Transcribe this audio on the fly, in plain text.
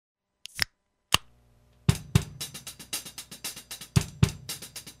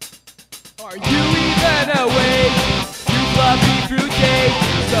Are you even awake? You floppy fruitcake.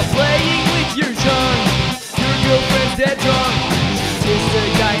 Stop playing with your tongue. Your girlfriend's dead drunk. She kissed a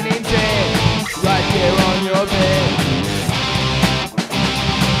guy named Ted right there on your bed.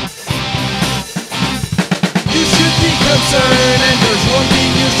 You should be concerned, and there's one thing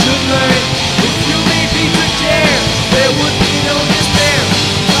you should learn. If you leave me for dead,